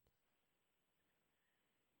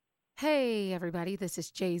Hey, everybody, this is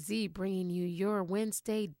Jay Z bringing you your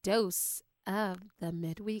Wednesday dose of the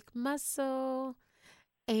midweek muscle.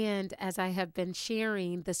 And as I have been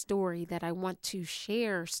sharing the story that I want to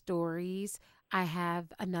share stories, I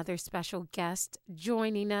have another special guest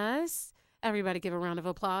joining us. Everybody give a round of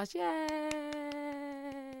applause. Yay!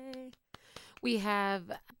 We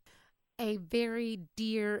have a very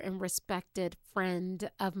dear and respected friend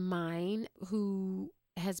of mine who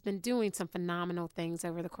has been doing some phenomenal things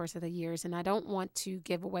over the course of the years. And I don't want to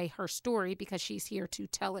give away her story because she's here to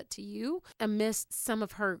tell it to you. Amidst some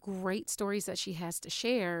of her great stories that she has to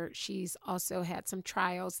share, she's also had some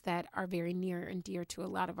trials that are very near and dear to a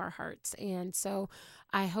lot of our hearts. And so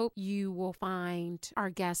I hope you will find our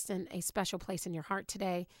guest in a special place in your heart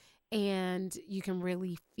today, and you can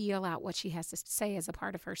really feel out what she has to say as a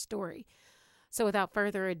part of her story. So without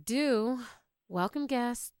further ado, welcome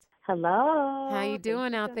guest. How Hello. you Thank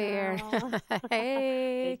doing you, out there? Janelle.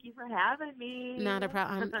 Hey, Thank you for having me. not a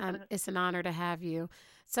problem. It's an honor to have you.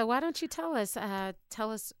 So why don't you tell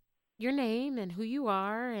us your name and who you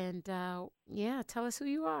are, and yeah, tell us who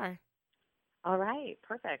you are. All right,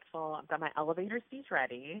 perfect. Well, I've got my elevator speech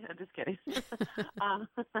ready. I'm just kidding. um,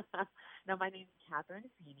 no, my name's Catherine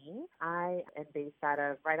Feeney. I am based out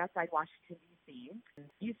of right outside Washington, D.C.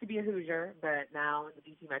 Used to be a Hoosier, but now in the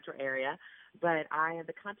D.C. metro area. But I am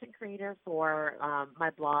the content creator for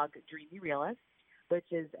my blog, Dreamy Realist, which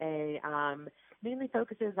is a mainly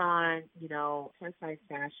focuses on, plus size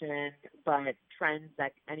fashion, but trends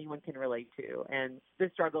that anyone can relate to and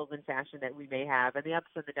the struggles in fashion that we may have and the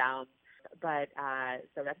ups and the downs, but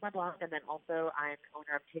so that's my blog. And then also I'm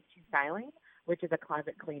owner of Take Two Styling, which is a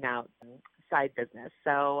closet clean out side business.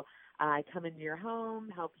 So I come into your home,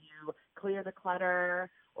 help you clear the clutter,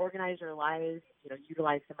 organize your life,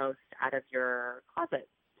 utilize the most out of your closet.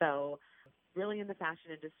 So really in the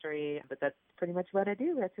fashion industry, but that's pretty much what I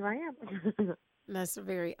do. That's who I am. That's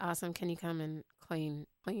very awesome. Can you come and clean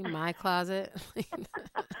my closet?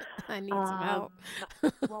 I need some um, help.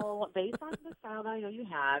 well, based on the style that I know you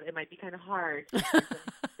have, it might be kind of hard to do some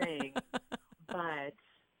things, but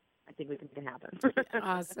I think we can make it happen.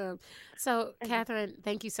 Awesome. So, Catherine,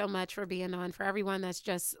 thank you so much for being on. For everyone that's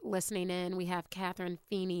just listening in, we have Catherine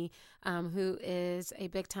Feeney, who is a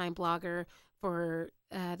big time blogger for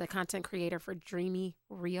the content creator for Dreamy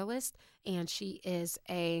Realist, and she is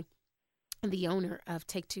the owner of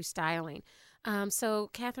Take Two Styling. So,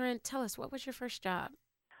 Catherine, tell us, what was your first job?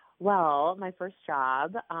 Well, my first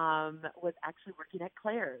job was actually working at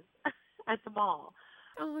Claire's at the mall.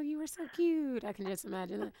 Oh, you were so cute. I can just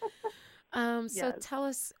imagine that. So Yes. tell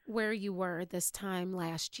us where you were this time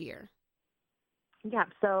last year. Yeah.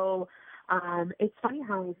 So it's funny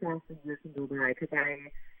how fast the years can go by because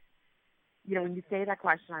when you say that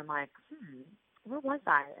question, I'm like, where was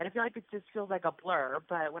I? And I feel like it just feels like a blur.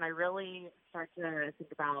 But when I really start to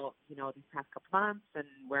think about, these past couple months and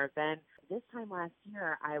where I've been, this time last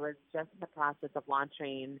year, I was just in the process of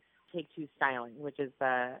launching Take Two Styling, which is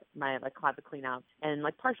my closet clean out and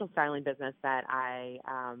partial styling business that I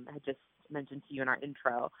had just mentioned to you in our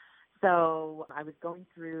intro. So I was going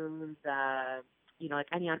through like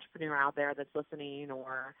any entrepreneur out there that's listening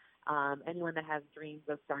or anyone that has dreams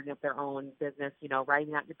of starting up their own business,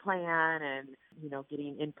 writing out your plan and,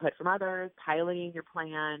 getting input from others, piloting your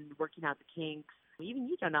plan, working out the kinks. Even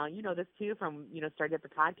you, Janelle, you know this too from, starting up the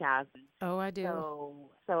podcast. Oh, I do.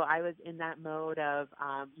 So I was in that mode of,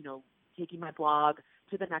 taking my blog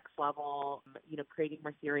to the next level, creating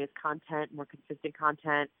more serious content, more consistent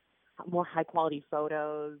content, more high quality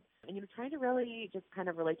photos, and trying to really just kind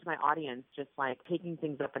of relate to my audience, just like taking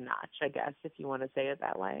things up a notch, I guess, if you want to say it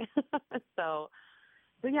that way. so,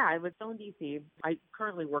 so yeah, I was still in DC. I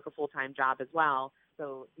currently work a full-time job as well.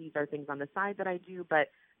 So these are things on the side that I do, but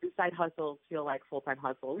these side hustles feel like full-time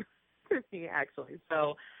hustles to me, actually.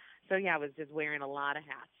 So yeah, I was just wearing a lot of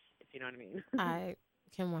hats, if you know what I mean. I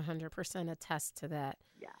can 100% attest to that.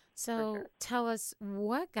 Yeah, for So sure. tell us,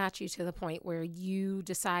 what got you to the point where you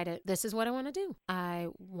decided, this is what I want to do. I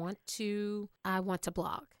want to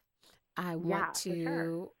blog. I want Yeah, for sure.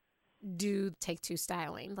 to do Take Two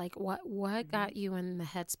Styling. Like what Hmm. got you in the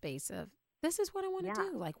headspace of, this is what I want to Yeah,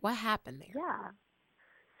 do? Like, what happened there? yeah.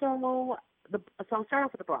 So so I'll start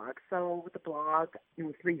off with the blog. So with the blog, it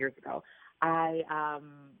was 3 years ago. I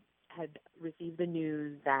had received the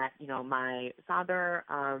news that my father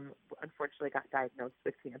unfortunately got diagnosed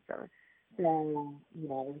with cancer. So it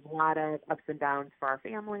was a lot of ups and downs for our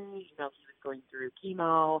family. He was going through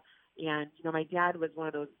chemo, and my dad was one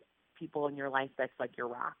of those people in your life that's like your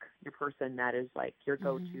rock, your person that is like your Mm-hmm.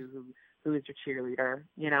 go-to, who is your cheerleader.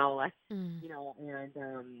 Like Mm.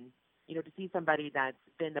 and to see somebody that's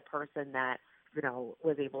been the person that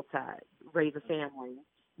was able to raise a family,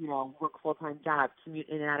 work full-time job, commute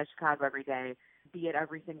in and out of Chicago every day, be at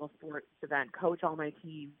every single sports event, coach all my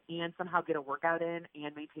teams, and somehow get a workout in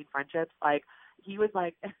and maintain friendships. Like, he was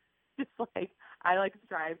like, just like, I like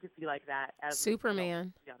strive to be like that as an adult,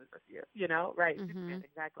 Superman. to be honest with you, right? Mm-hmm. Superman,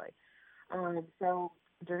 exactly. So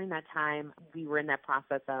during that time, we were in that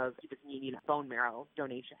process of just needing a bone marrow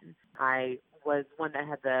donation. I was one that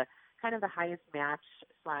had the kind of the highest match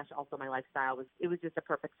slash also my lifestyle was just a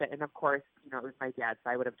perfect fit. And of course, it was my dad, so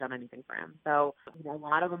I would have done anything for him. So, a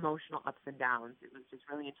lot of emotional ups and downs. It was just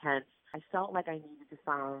really intense. I felt like I needed to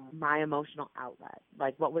find my emotional outlet.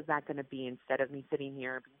 Like, what was that going to be instead of me sitting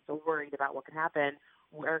here being so worried about what could happen?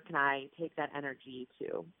 Where can I take that energy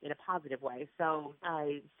to in a positive way? So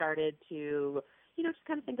I started to, just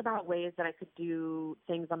kind of think about ways that I could do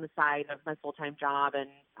things on the side of my full-time job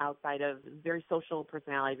and outside of very social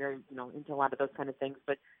personality, very, into a lot of those kind of things,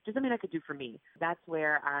 but just something I could do for me. That's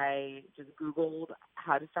where I just Googled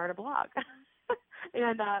how to start a blog.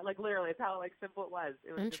 And like literally, it's how like simple it was.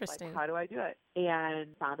 It was just like, Interesting. how do I do it?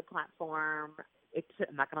 And found a platform.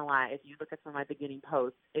 I'm not gonna lie. If you look at some of my beginning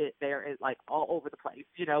posts, there is like all over the place,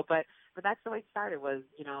 But that's the way it started. Was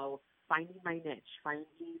finding my niche, finding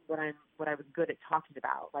what I was good at talking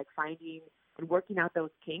about, like finding and working out those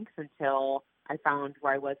kinks until I found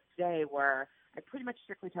where I was today, where I pretty much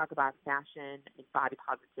strictly talk about fashion and body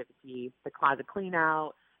positivity, the closet clean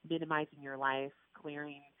out, minimizing your life,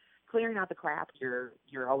 clearing out the crap.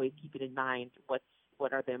 You're always keeping in mind what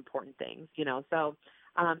are the important things, So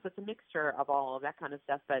it's a mixture of all of that kind of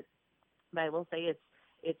stuff. But I will say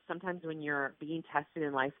it's sometimes when you're being tested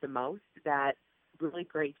in life the most that really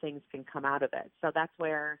great things can come out of it. So that's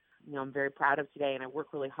where I'm very proud of today, and I work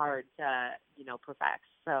really hard to perfect.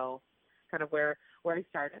 So kind of where I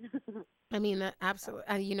started. I mean,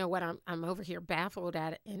 absolutely. You know what I'm over here baffled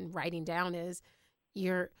at and writing down is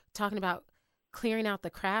you're talking about clearing out the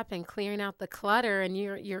crap and clearing out the clutter, and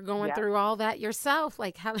you're going Yeah. through all that yourself.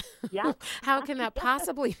 Like, how Yeah. how can that Yeah.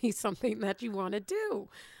 possibly be something that you want to do?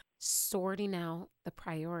 Sorting out the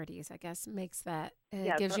priorities, I guess, makes that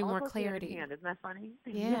Yes, gives they're you all more goes hand in clarity. hand. Isn't that funny?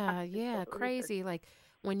 Yeah, Yeah, it yeah, totally is. crazy. Like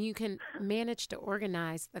when you can manage to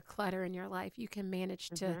organize the clutter in your life, you can manage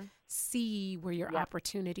to Mhm. see where your Yep.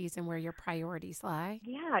 opportunities and where your priorities lie.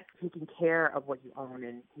 Yeah, taking care of what you own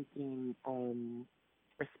and taking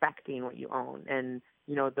respecting what you own, and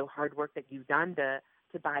the hard work that you've done to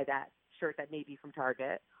buy that shirt that may be from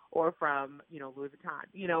Target or from Louis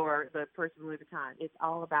Vuitton, or the person from Louis Vuitton. It's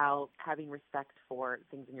all about having respect for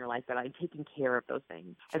things in your life and taking care of those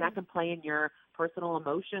things, and that True. can play in your personal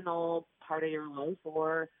emotional part of your life,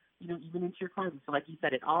 or even into your closet. So like you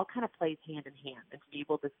said, it all kind of plays hand in hand, and to be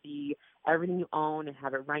able to see everything you own and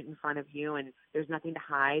have it right in front of you, and there's nothing to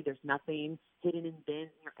hide, there's nothing hidden in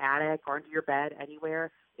bins in your attic or under your bed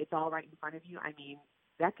anywhere. It's all right in front of you. I mean,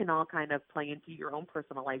 that can all kind of play into your own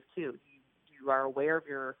personal life too. You are aware of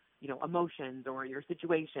your emotions or your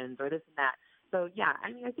situations or this and that. So yeah,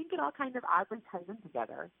 I mean, I think it all kind of oddly ties in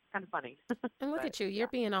together. It's kind of funny. And look But at you, you're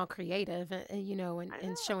yeah, being all creative and I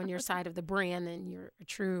and showing your know. side of the brand, and you're a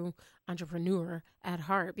true entrepreneur at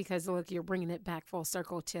heart because look, you're bringing it back full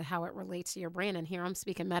circle to how it relates to your brand. And here I'm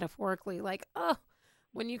speaking metaphorically, like, oh,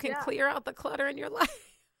 when you can Yeah. clear out the clutter in your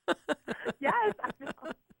life. Yes, I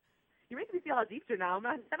know. You're making me feel all deeper now. I'm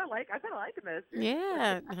kind of liking this.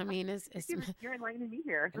 Yeah, I mean, it's You're enlightening me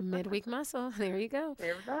here. midweek muscle. There you go.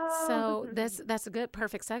 There we go. So that's a good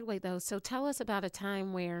perfect segue though. So tell us about a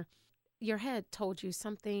time where your head told you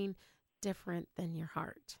something different than your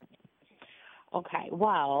heart. Okay.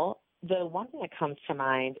 Well, the one thing that comes to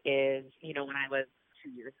mind is, when I was 2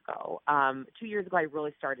 years ago. 2 years ago, I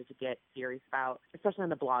really started to get serious about, especially on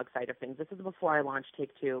the blog side of things. This is before I launched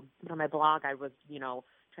Take Two. But on my blog, I was,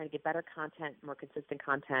 trying to get better content, more consistent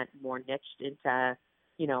content, more niched into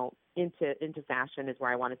fashion is where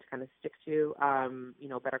I wanted to kind of stick to,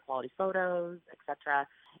 better quality photos, etc.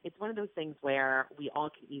 It's one of those things where we all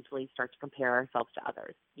can easily start to compare ourselves to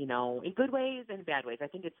others, in good ways and bad ways. I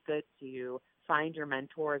think it's good to find your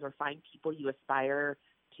mentors or find people you aspire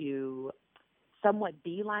to somewhat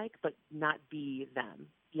be like, but not be them.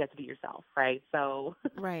 You have to be yourself, right? So,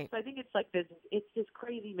 Right. so I think it's this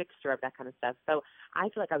crazy mixture of that kind of stuff. So I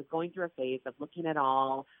feel like I was going through a phase of looking at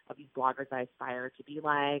all of these bloggers I aspire to be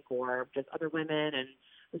like, or just other women, and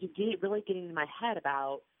was just really getting in my head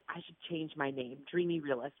about I should change my name, Dreamy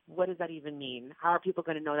Realist. What does that even mean? How are people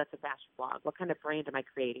going to know that's a fashion blog? What kind of brand am I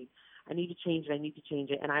creating? I need to change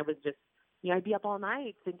it. And I was just, I'd be up all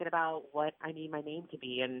night thinking about what I need my name to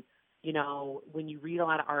be. And when you read a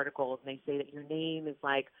lot of articles and they say that your name is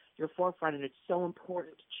like your forefront and it's so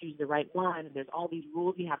important to choose the right one and there's all these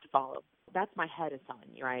rules you have to follow. That's my head is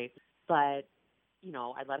telling me, right? But,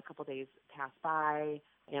 I let a couple of days pass by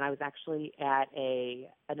and I was actually at a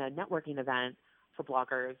networking event for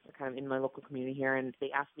bloggers kind of in my local community here. And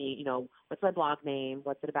they asked me, what's my blog name?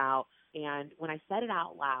 What's it about? And when I said it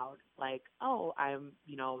out loud, like, oh, I'm,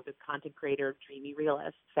 the content creator of Dreamy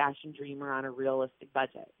Realist, fashion dreamer on a realistic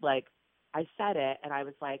budget. Like, I said it and I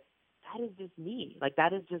was like, that is just me. Like,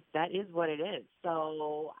 that is what it is.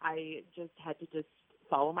 So I just had to just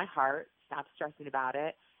follow my heart, stop stressing about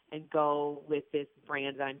it, and go with this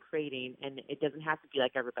brand that I'm creating. And it doesn't have to be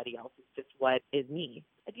like everybody else. It's just what is me.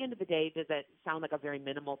 At the end of the day, does that sound like a very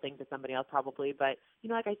minimal thing to somebody else? Probably. But,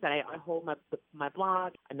 like I said, I hold my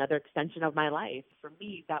blog, another extension of my life. For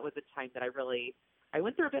me, that was a time that I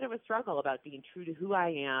went through a bit of a struggle about being true to who I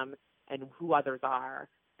am and who others are.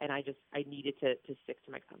 And I needed to stick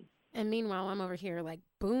to my guns. And meanwhile, I'm over here like,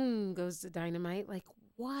 boom, goes the dynamite. Like,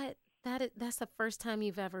 what? That's the first time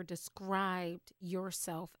you've ever described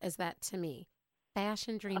yourself as that to me.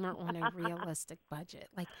 Fashion dreamer on a realistic budget.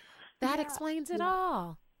 Like, that explains it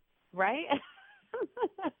all. Right?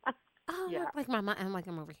 Oh, yeah. like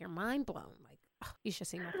I'm over here mind blown. Like, oh, you should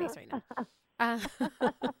see my face right now.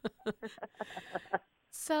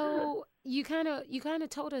 So you kind of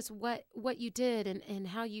told us what you did and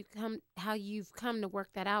how you've come to work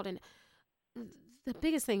that out. And the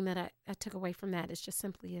biggest thing that I took away from that is just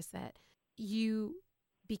simply is that you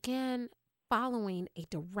began following a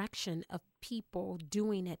direction of people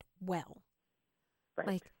doing it well. Right.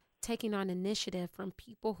 Like taking on initiative from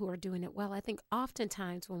people who are doing it well. I think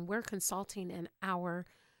oftentimes when we're consulting in our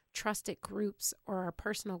trusted groups or our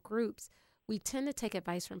personal groups, we tend to take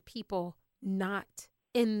advice from people not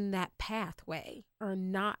in that pathway or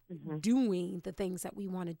not doing the things that we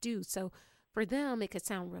want to do. So for them, it could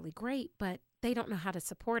sound really great, but they don't know how to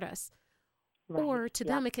support us. Right. Or to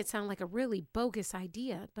them, it could sound like a really bogus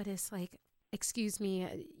idea, but it's like, excuse me,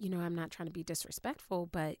 I'm not trying to be disrespectful,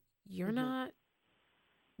 but you're not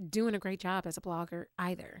doing a great job as a blogger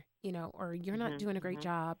either, or you're not doing a great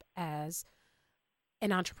job as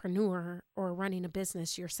an entrepreneur or running a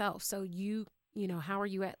business yourself. So how are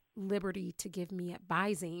you at liberty to give me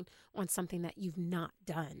advising on something that you've not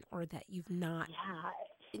done or that you've not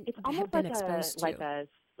it's almost been exposed to?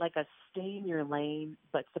 Like a stay in your lane,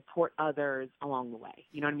 but support others along the way.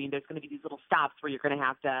 You know what I mean? There's going to be these little stops where you're going to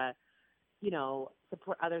have to,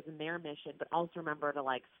 support others in their mission, but also remember to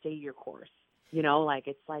like stay your course.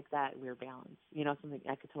 It's like that weird balance. Something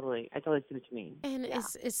I totally see what you mean. And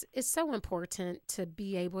it's so important to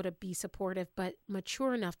be able to be supportive, but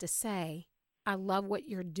mature enough to say, I love what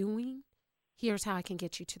you're doing. Here's how I can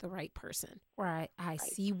get you to the right person. Or I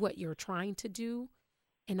see what you're trying to do.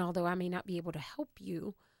 And although I may not be able to help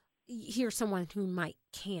you, here's someone who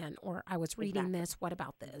can. Or I was reading this. What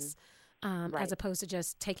about this? As opposed to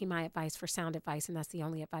just taking my advice for sound advice. And that's the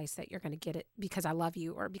only advice that you're going to get it because I love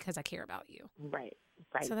you or because I care about you. Right.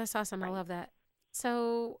 So that's awesome. I love that.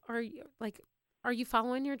 So are you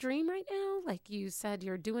following your dream right now? Like you said,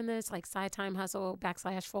 you're doing this like side time hustle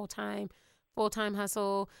 / full-time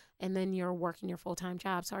hustle, and then you're working your full-time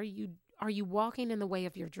job. So are you walking in the way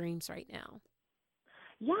of your dreams right now?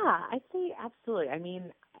 Yeah, I'd say absolutely. I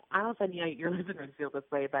mean, I don't know if your listeners feel this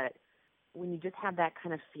way, but when you just have that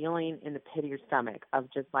kind of feeling in the pit of your stomach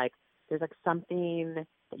of just like, there's like something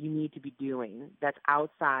that you need to be doing that's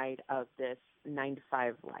outside of this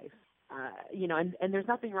 9-to-5 life. And there's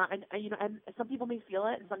nothing wrong. And some people may feel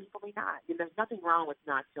it and some people may not. There's nothing wrong with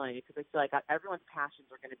not feeling it because I feel like everyone's passions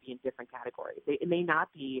are going to be in different categories. It may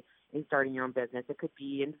not be in starting your own business. It could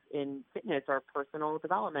be in fitness or personal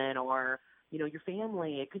development or, your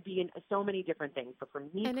family. It could be in so many different things. But for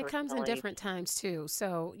me, and it comes in different times too.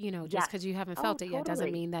 So, just because you haven't felt it yet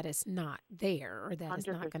doesn't mean that it's not there or that 100%. It's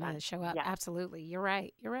not going to show up. Yeah. Absolutely. You're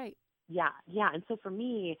right. Yeah. Yeah. And so for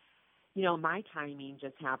me, my timing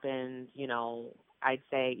just happened, I'd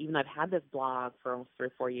say, even though I've had this blog for almost 3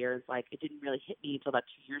 or 4 years, like it didn't really hit me until about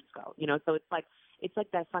 2 years ago, so it's like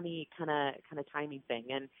that funny kind of timing thing.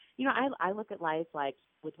 And, I look at life like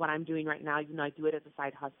with what I'm doing right now, even though I do it as a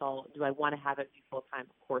side hustle, do I want to have it be full time?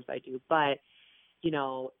 Of course I do. But,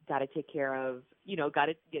 got to take care of, got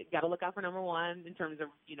to look out for number one in terms of,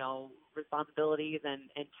 responsibilities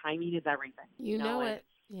and timing is everything. You know it.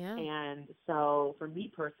 Yeah. And so for me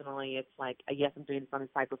personally, it's like, yes, I'm doing this on the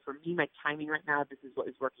side, but for me, my timing right now, this is what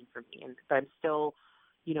is working for me. But I'm still,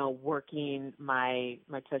 working my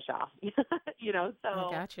tush off, so.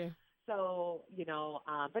 I got you. So,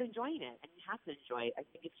 but enjoying it, and you have to enjoy it. I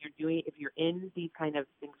think if you're in these kind of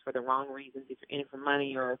things for the wrong reasons, if you're in it for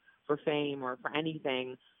money or for fame or for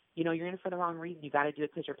anything, you're in it for the wrong reason. You got to do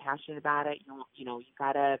it because you're passionate about it. You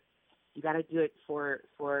got to do it for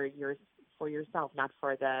yourself, not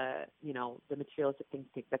for the materialistic things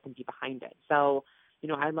that can be behind it. So,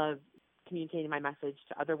 I love communicating my message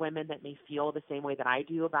to other women that may feel the same way that I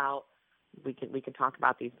do about. We can talk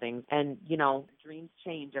about these things, and dreams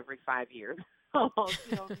change every 5 years. Your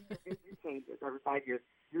vision changes every 5 years.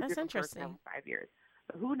 You're a That's different person interesting. every 5 years.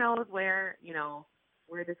 So who knows where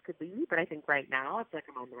this could lead? But I think right now I feel like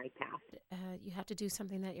I'm on the right path. You have to do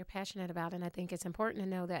something that you're passionate about, and I think it's important to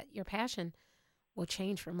know that your passion will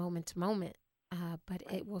change from moment to moment, but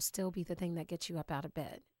Right. it will still be the thing that gets you up out of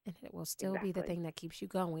bed, and it will still be the Exactly. thing that keeps you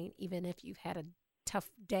going, even if you've had a tough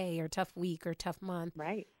day or tough week or tough month.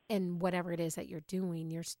 Right. And whatever it is that you're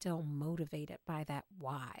doing, you're still motivated by that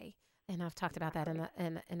why. And I've talked about that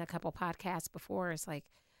Exactly. in a couple podcasts before. It's like,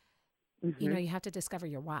 Mhm. you have to discover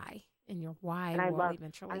your why, and your why And I will love I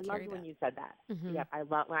eventually carry loved when that. you said that. Hmm. Yep. I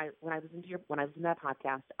love when I was when I was in that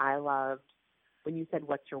podcast. I loved when you said,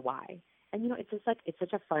 "What's your why?" And it's just like it's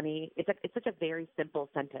such a very simple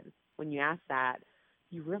sentence. When you ask that,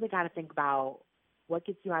 you really got to think about what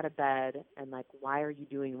gets you out of bed and like why are you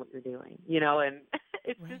doing what you're doing. And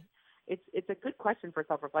it's just Right. it's a good question for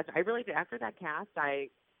self reflection. I really did. After that cast, I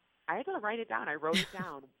had to write it down. I wrote it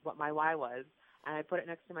down what my why was, and I put it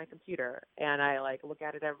next to my computer, and I like look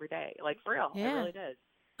at it every day. Like for real, I Yeah. really did.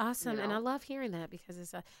 You Awesome. And I know. love hearing that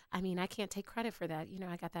because I mean, I can't take credit for that.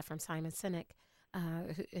 I got that from Simon Sinek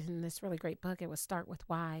in this really great book. It was Start With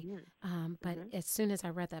Why. Mm. But Mhm. as soon as I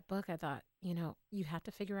read that book, I thought, you have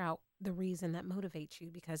to figure out the reason that motivates you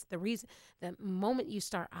because the moment you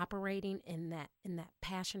start operating in that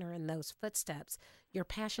passion or in those footsteps, your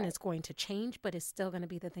passion Right. is going to change, but it's still going to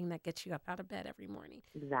be the thing that gets you up out of bed every morning.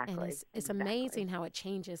 And Exactly. it's Exactly. amazing how it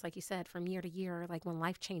changes, like you said, from year to year, like when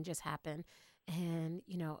life changes happen and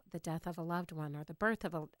the death of a loved one or the birth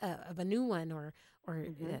of a new one or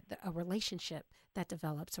Mhm. a relationship that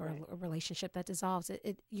develops or Right. a relationship that dissolves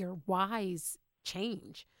your whys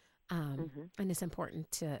change, Mhm. and it's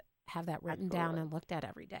important to have that written down Absolutely. and looked at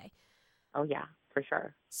every day. Oh yeah, for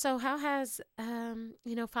sure. So how has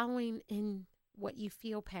following in what you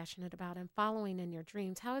feel passionate about and following in your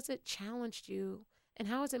dreams, how has it challenged you and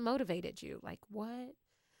how has it motivated you? Like what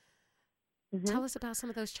Mhm. Tell us about some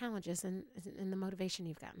of those challenges and the motivation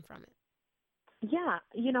you've gotten from it. Yeah,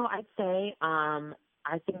 I'd say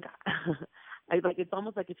I think I like it's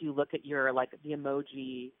almost like if you look at your like the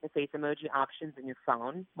face emoji options in your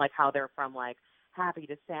phone, like how they're from like happy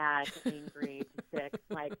to sad to angry to sick,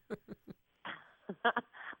 like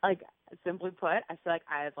like simply put, I feel like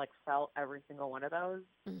I've like felt every single one of those.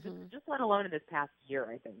 Hmm. Just let alone in this past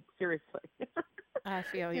year, I think. Seriously. I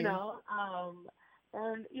feel you you. know,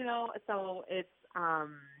 and so it's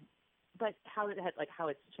but how it had like how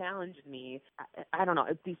it's challenged me. I don't know.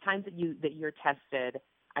 It's these times that you're tested.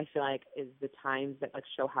 I feel like is the times that like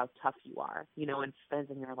show how tough you are. And spends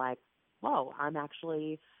and you're like, whoa, I'm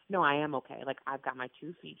actually no, I am okay. Like I've got my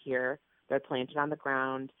 2 feet here. They're planted on the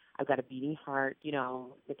ground. I've got a beating heart.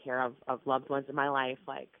 The care of loved ones in my life.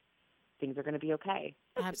 Like things are going to be okay.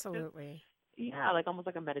 It's just Absolutely. yeah, like almost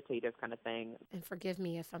like a meditative kind of thing. And forgive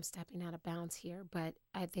me if I'm stepping out of bounds here, but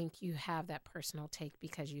I think you have that personal take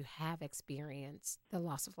because you have experienced the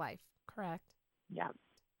loss of life, correct? Yeah.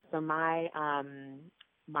 So my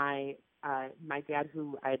dad,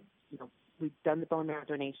 who I we'd done the bone marrow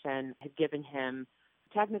donation, had given him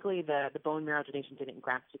technically the bone marrow donation didn't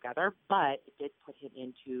graft together, but it did put him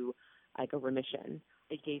into like a remission.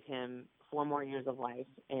 It gave him 4 more years of life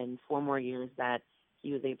and 4 more years that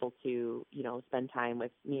he was able to, spend time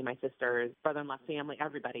with me and my sisters, brother-in-law, family,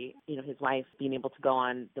 everybody. His wife being able to go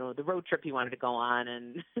on, the road trip he wanted to go on,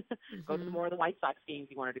 and go to the Mm-hmm. more of the White Sox games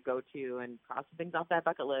he wanted to go to, and cross some things off that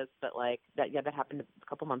bucket list. But like that, yeah, that happened a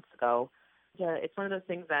couple months ago. Yeah, it's one of those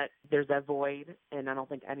things that there's a void, and I don't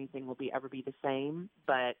think anything will ever be the same.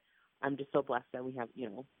 But I'm just so blessed that we have,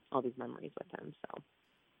 all these memories with him. So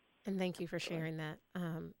And thank you for absolutely, sharing that.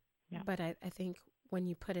 yeah. But I think when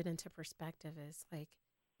you put it into perspective, is like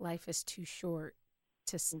life is too short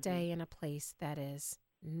to Mhm. stay in a place that is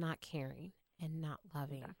not caring and not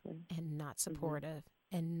loving Exactly. and not Mhm. supportive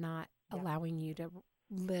and not Yeah. allowing you to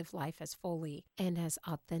live life as fully and as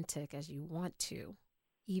authentic as you want to,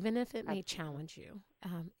 even if it may Absolutely. challenge you.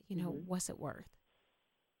 Mhm. What's it worth?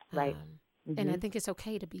 Right. And I Mhm. think it's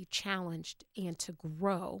okay to be challenged and to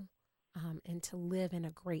grow, and to live in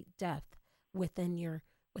a great depth within your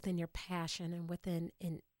passion and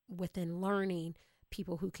within learning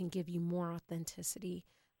people who can give you more authenticity,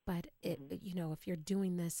 But Hmm. if you're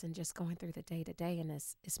doing this and just going through the day to day and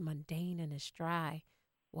it's mundane and it's dry,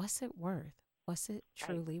 what's it worth? What's it Right.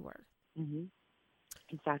 truly worth? Hmm.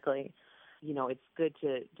 Exactly. It's good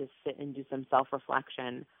to just sit and do some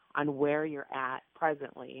self-reflection on where you're at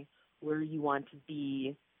presently, where you want to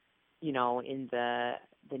be, in the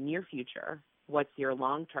near future. What's your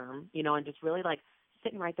long term, and just really like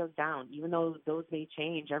sit and write those down, even though those may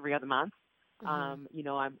change every other month. Hmm.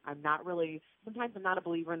 I'm not really, sometimes I'm not a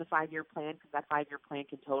believer in the 5-year plan because that 5-year plan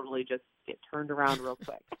can totally just get turned around real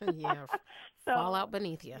quick. Yeah, fall So, out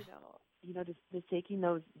beneath you. just taking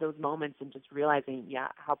those moments and just realizing, yeah,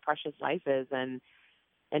 how precious life is, and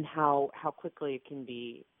how quickly it can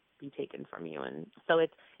be taken from you. And so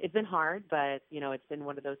it's been hard, but it's been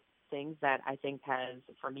one of those things that I think has,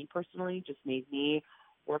 for me personally, just made me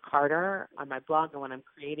work harder on my blog and what I'm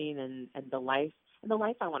creating, and the life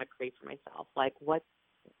I want to create for myself. Like what,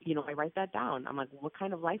 I write that down. I'm like, what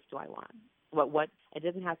kind of life do I want? What it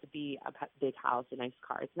doesn't have to be a big house, a nice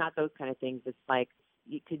car. It's not those kind of things. It's like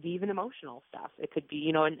it could be even emotional stuff. It could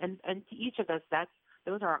be, and to each of us,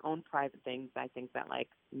 those are our own private things. I think that, like,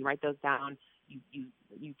 you write those down, you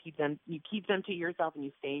keep them to yourself, and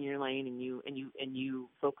you stay in your lane, and you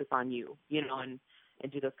focus on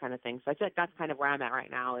and do those kind of things. So I feel like that's kind of where I'm at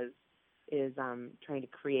right now, is trying to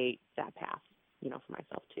create that path, for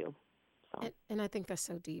myself too. So And I think that's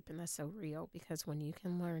so deep and that's so real because when you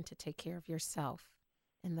can learn to take care of yourself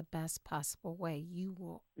in the best possible way, you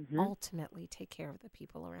will hmm ultimately take care of the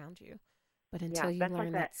people around you. But until yeah, you that's like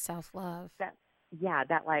learn that that self love, that yeah,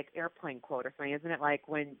 that like airplane quote or something, isn't it? Like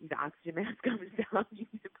when the oxygen mask comes down, you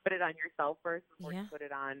need to put it on yourself first before you yeah, put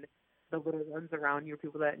it on the little ones around you,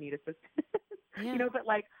 people that need assistance. yeah, But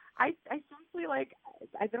like I seriously, like,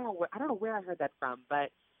 I don't know where I heard that from,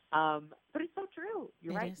 but it's so true.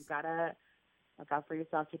 You're it right. You is. gotta look out for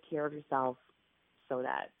yourself, take care of yourself, so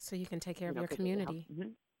that So you can take care of your because it will help.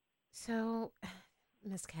 community. So,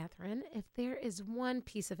 Miss Catherine, if there is one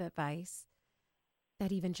piece of advice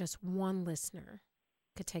that even just one listener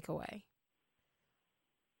could take away,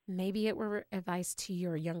 maybe it were advice to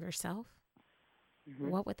your younger self, hmm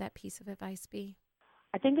what would that piece of advice be?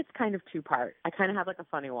 I think it's kind of two part. I kind of have like a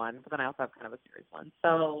funny one, but then I also have kind of a serious one.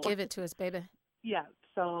 So Give it to us, baby. yeah.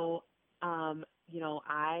 So,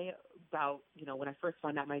 I about, when I first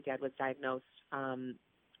found out my dad was diagnosed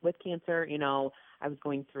with cancer, I was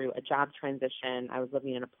going through a job transition. I was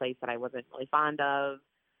living in a place that I wasn't really fond of,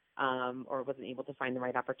 or wasn't able to find the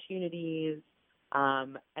right opportunities.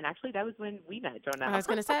 And actually, that was when we met, I Jonelle. was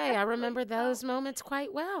going to say, I Actually, remember so those moments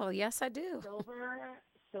quite well. Yes, I do. silver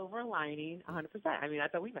silver lining, 100%. I mean,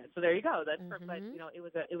 that's how we met. So there you go. But Mm-hmm.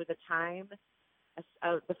 it was a time,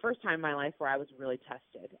 the first time in my life where I was really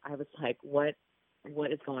tested. I was like, what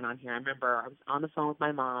is going on here? I remember I was on the phone with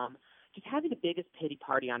my mom, just having the biggest pity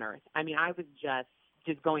party on earth. I mean, I was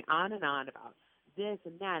just going on and on about this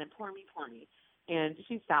and that and poor me. And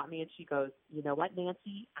she stopped me and she goes, you know what,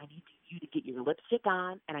 Nancy? I need you to get your lipstick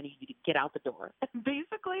on and I need you to get out the door. And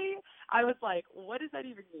basically, I was like, what does that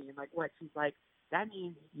even mean? Like, what? She's like, that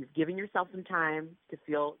means you've given yourself some time to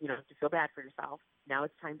feel bad for yourself. Now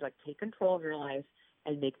it's time to, like, take control of your life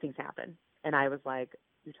and make things happen. And I was like,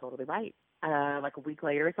 you're totally right. Like a week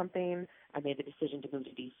later or something, I made the decision to move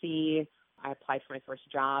to DC. I applied for my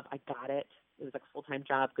first job. I got it. It was like a full-time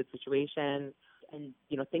job, good situation. And,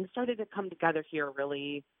 things started to come together here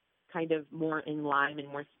really kind of more in line and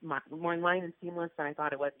more in line and seamless than I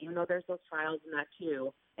thought it was, even though there's those trials in that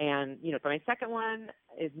too. And, but my second one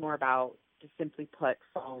is more about, just simply put,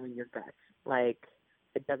 following your gut. Like,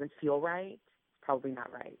 it doesn't feel right, it's probably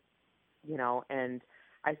not right, and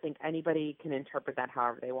I think anybody can interpret that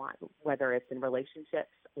however they want, whether it's in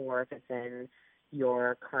relationships or if it's in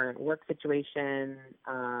your current work situation,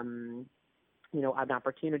 an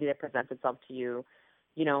opportunity that presents itself to you.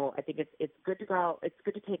 I think it's good to go out, it's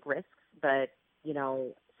good to take risks, but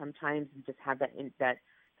sometimes you just have that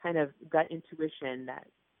kind of gut intuition that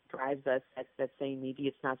drives us, that's saying maybe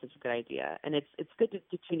it's not such a good idea, and it's good to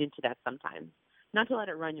tune into that sometimes, not to let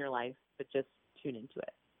it run your life, but just tune into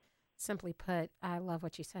it. Simply put, I love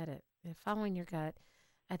what you said it. Following your gut,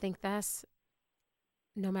 I think that's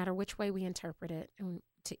no matter which way we interpret it, and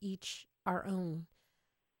to each our own.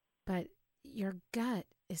 But your gut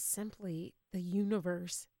is simply the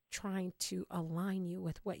universe trying to align you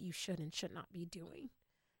with what you should and should not be doing.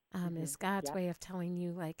 It's God's Yep. way of telling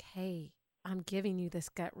you, like, hey, I'm giving you this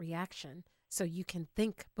gut reaction so you can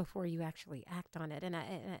think before you actually act on it. And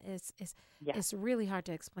Yeah. it's really hard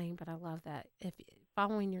to explain, but I love that. If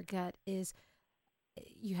following your gut is,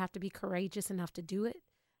 you have to be courageous enough to do it,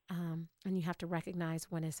 and you have to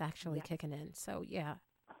recognize when it's actually Yeah. kicking in. So yeah,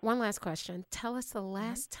 One last question. Tell us the Mhm.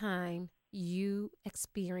 last time you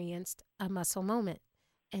experienced a muscle moment.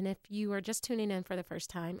 And if you are just tuning in for the first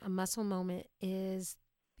time, a muscle moment is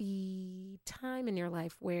the time in your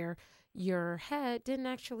life where your head didn't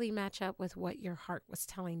actually match up with what your heart was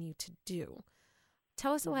telling you to do.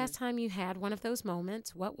 Tell us the Mhm. last time you had one of those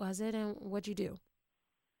moments. What was it and what'd you do?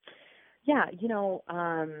 Yeah,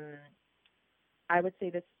 I would say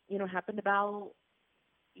this, happened about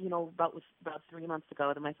 3 months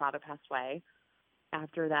ago that my father passed away.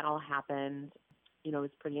 After that all happened, it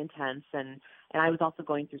was pretty intense, and I was also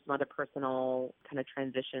going through some other personal kind of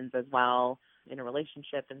transitions as well in a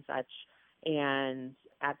relationship and such. And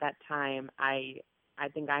at that time, I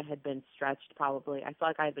think I had been stretched probably. I felt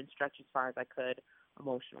like I had been stretched as far as I could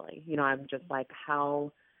emotionally. I'm just like,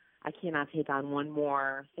 how I cannot take on one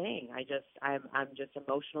more thing. I'm just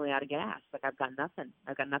emotionally out of gas. Like I've got nothing.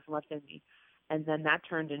 I've got nothing left in me. And then that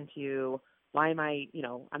turned into, why am I,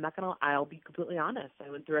 I'm not gonna, I'll be completely honest. I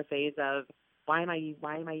went through a phase of, why am I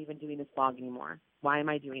even doing this blog anymore? Why am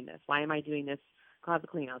I doing this? Why am I doing this closet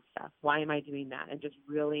clean out stuff? Why am I doing that? And just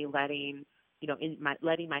really letting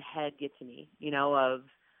my head get to me,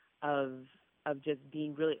 of of just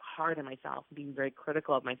being really hard on myself, being very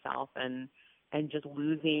critical of myself, and just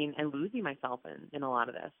losing myself in a lot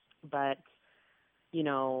of this. But you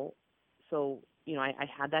know, so I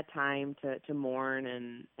had that time to mourn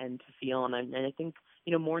and to feel, and I think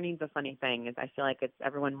mourning's a funny thing. Is I feel like it's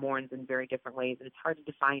everyone mourns in very different ways, and it's hard to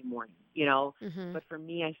define mourning. Mm-hmm. But for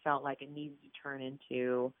me, I felt like it needed to turn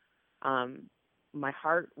into, um, my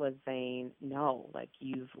heart was saying no, like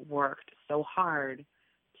you've worked so hard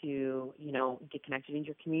to get connected in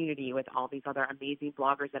your community with all these other amazing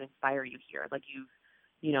bloggers that inspire you here. Like you've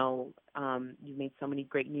made so many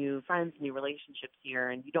great new friends, new relationships here,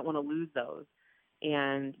 and you don't want to lose those.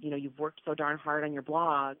 And you've worked so darn hard on your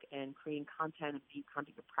blog and creating content and being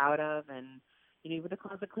content you're proud of, and with the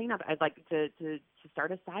closet cleanup, I'd like to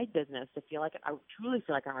start a side business, to feel like I truly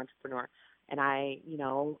feel like an entrepreneur. And my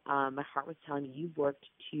heart was telling me, you've worked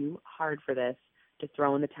too hard for this to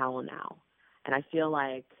throw in the towel now. And I feel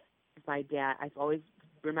like if my dad, I always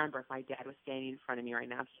remember if my dad was standing in front of me right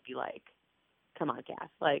now, he'd be like, come on, Cass,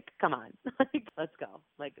 like, come on, like, let's go.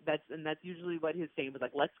 Like that's usually what his saying was,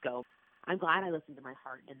 like, let's go. I'm glad I listened to my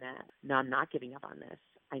heart in that. No, I'm not giving up on this.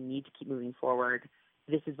 I need to keep moving forward.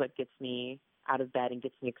 This is what gets me out of bed and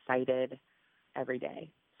gets me excited every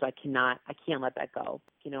day. So I can't let that go.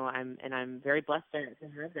 I'm very blessed to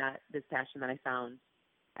have this passion that I found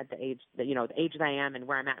at the age that I am and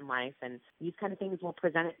where I'm at in life. And these kind of things will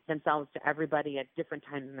present themselves to everybody at different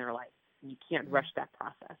times in their life. And you can't rush that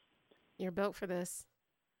process. You're built for this.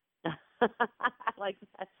 I like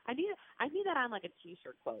that. I need that on like a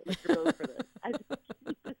T-shirt quote. Like, you're built for this. I just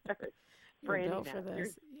need to start You're branding built for that.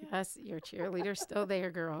 this. Yes, your cheerleader's still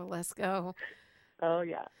there, girl. Let's go. Oh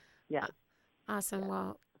yeah, Uh, yes, Awesome. yes.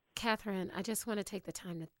 Well, Catherine, I just want to take the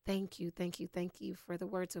time to thank you, thank you, thank you for the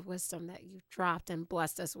words of wisdom that you've dropped and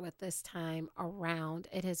blessed us with this time around.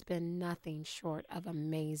 It has been nothing short of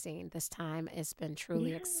amazing. This time it's been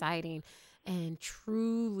truly Yeah. exciting and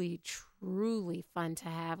truly, truly fun to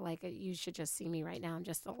have. Like, you should just see me right now. I'm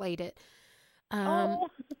just elated. Um, Oh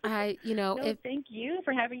no, if thank you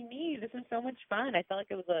for having me. This was so much fun. I felt like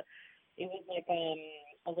it was like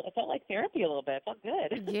it felt like therapy a little bit. It felt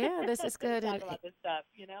good yeah, this is to good. talk about this stuff.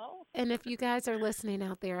 And if you guys are listening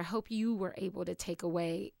out there, I hope you were able to take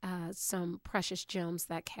away some precious gems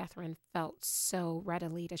that Catherine felt so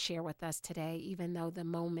readily to share with us today, even though the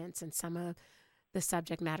moments and some of the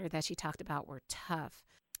subject matter that she talked about were tough.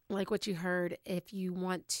 Like what you heard, if you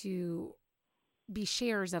want to be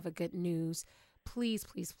sharers of a good news, please,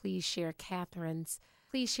 please, please share Catherine's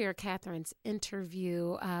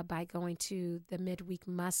interview by going to the Midweek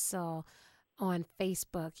Muscle on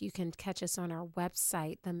Facebook. You can catch us on our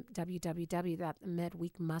website, the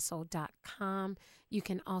www.themidweekmuscle.com. You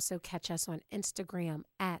can also catch us on Instagram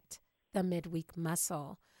at the Midweek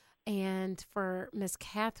Muscle. And for Miss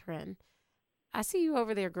Catherine, I see you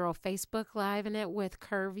over there, girl, Facebook Live in it with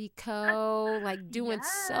Curvy Co., like doing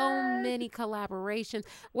so Yes. many collaborations.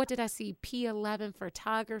 What did I see? P11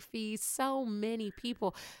 Photography, so many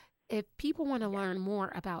people. If people want to Yes. learn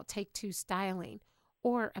more about Take Two Styling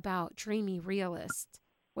or about Dreamy Realist,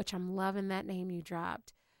 which I'm loving that name you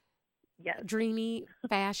dropped, Yes. Dreamy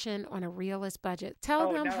Fashion on a Realist Budget, tell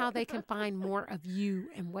Oh them no. how they can find more of you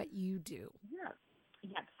and what you do. Yeah.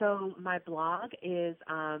 Yeah. So my blog is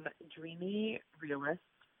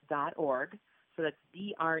dreamyrealist.org. So that's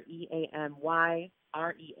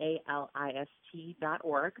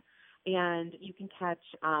DreamyRealist.org. And you can catch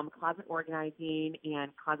closet organizing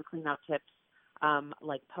and closet clean out tips,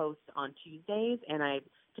 like posts on Tuesdays. And I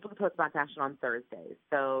typically post about fashion on Thursdays.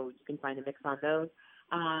 So you can find a mix on those.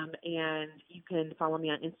 And you can follow me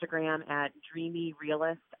on Instagram at Dreamy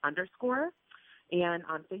Realist _. And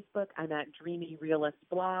on Facebook, I'm at Dreamy Realist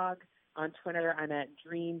Blog. On Twitter, I'm at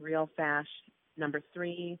Dream Real Fash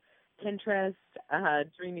 #3. Pinterest,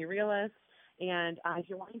 Dreamy Realist. And if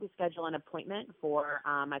you're wanting to schedule an appointment for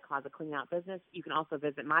my closet cleaning out business, you can also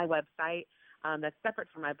visit my website that's separate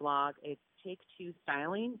from my blog. It's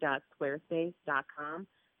take2styling.squarespace.com.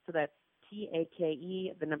 So that's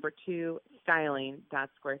TAKE, 2,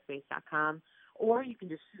 styling.squarespace.com. Or you can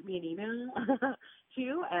just shoot me an email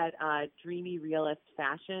too at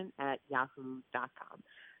dreamyrealistfashion@yahoo.com.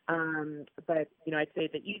 But, I'd say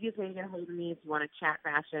the easiest way to get a hold of me if you want to chat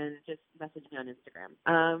fashion, just message me on Instagram.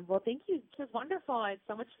 Well, thank you. It was wonderful. It's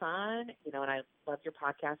so much fun, and I love your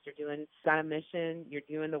podcast. You've got a mission. You're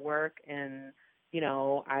doing the work. And,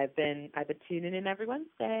 I've been tuning in every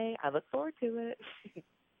Wednesday. I look forward to it.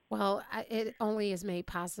 Well, it only is made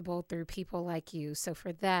possible through people like you. So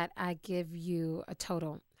for that, I give you a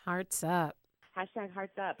total hearts up. Hashtag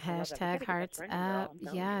hearts up. Hashtag hearts up.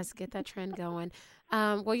 Yes, get that trend going.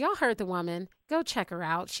 Well, y'all heard the woman. Go check her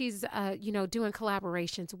out. She's, doing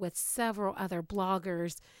collaborations with several other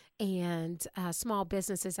bloggers and small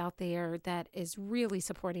businesses out there that is really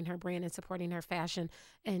supporting her brand and supporting her fashion.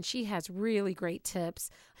 And she has really great tips.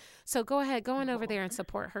 So go ahead, go on over there and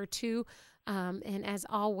support her too. And as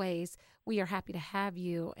always, we are happy to have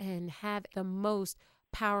you and have the most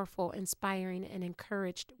powerful, inspiring, and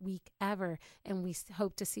encouraged week ever. And we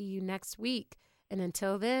hope to see you next week. And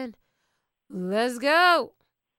until then, let's go.